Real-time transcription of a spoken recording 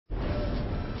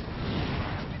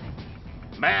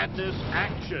Madness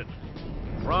action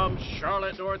from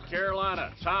Charlotte, North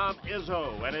Carolina. Tom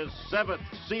Izzo and his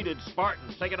 7th-seeded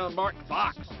Spartans taking on Mark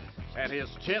Fox and his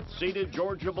 10th-seeded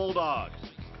Georgia Bulldogs.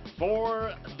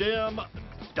 For them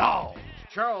dogs.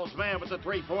 Charles Mann with the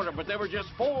three-pointer, but they were just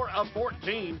 4 of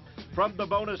 14 from the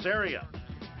bonus area.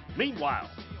 Meanwhile,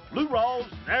 Lou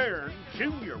Rawls Nairn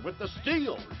Jr. with the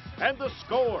steal and the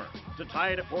score to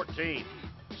tie it at 14.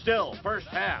 Still, first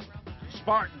half,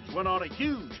 Spartans went on a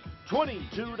huge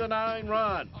 22-9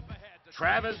 run.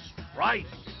 Travis Rice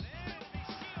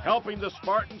helping the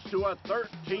Spartans to a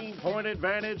 13-point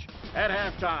advantage at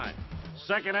halftime.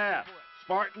 Second half,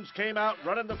 Spartans came out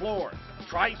running the floor.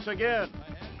 Trice again.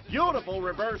 Beautiful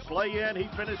reverse lay-in. He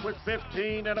finished with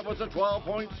 15, and it was a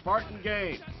 12-point Spartan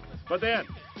game. But then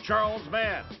Charles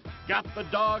Mann got the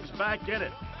Dogs back in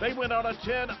it. They went on a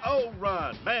 10-0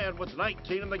 run. Mann with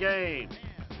 19 in the game.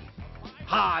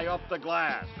 High off the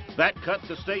glass. That cut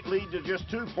the state lead to just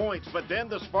 2 points, but then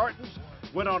the Spartans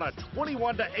went on a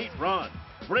 21-8 run.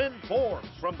 Bryn Forbes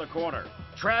from the corner.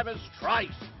 Travis Trice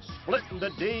splitting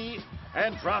the D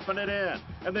and dropping it in.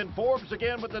 And then Forbes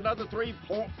again with another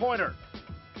three-pointer.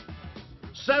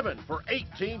 7 for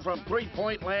 18 from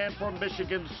three-point land for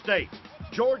Michigan State.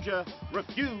 Georgia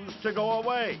refused to go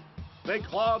away. They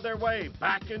clawed their way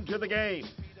back into the game.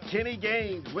 Kenny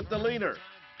Gaines with the leaner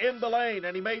in the lane,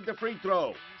 and he made the free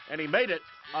throw. And he made it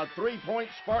a 3-point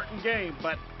Spartan game,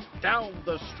 but down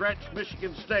the stretch,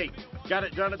 Michigan State got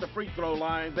it done at the free throw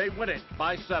line. They win it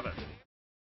by 7.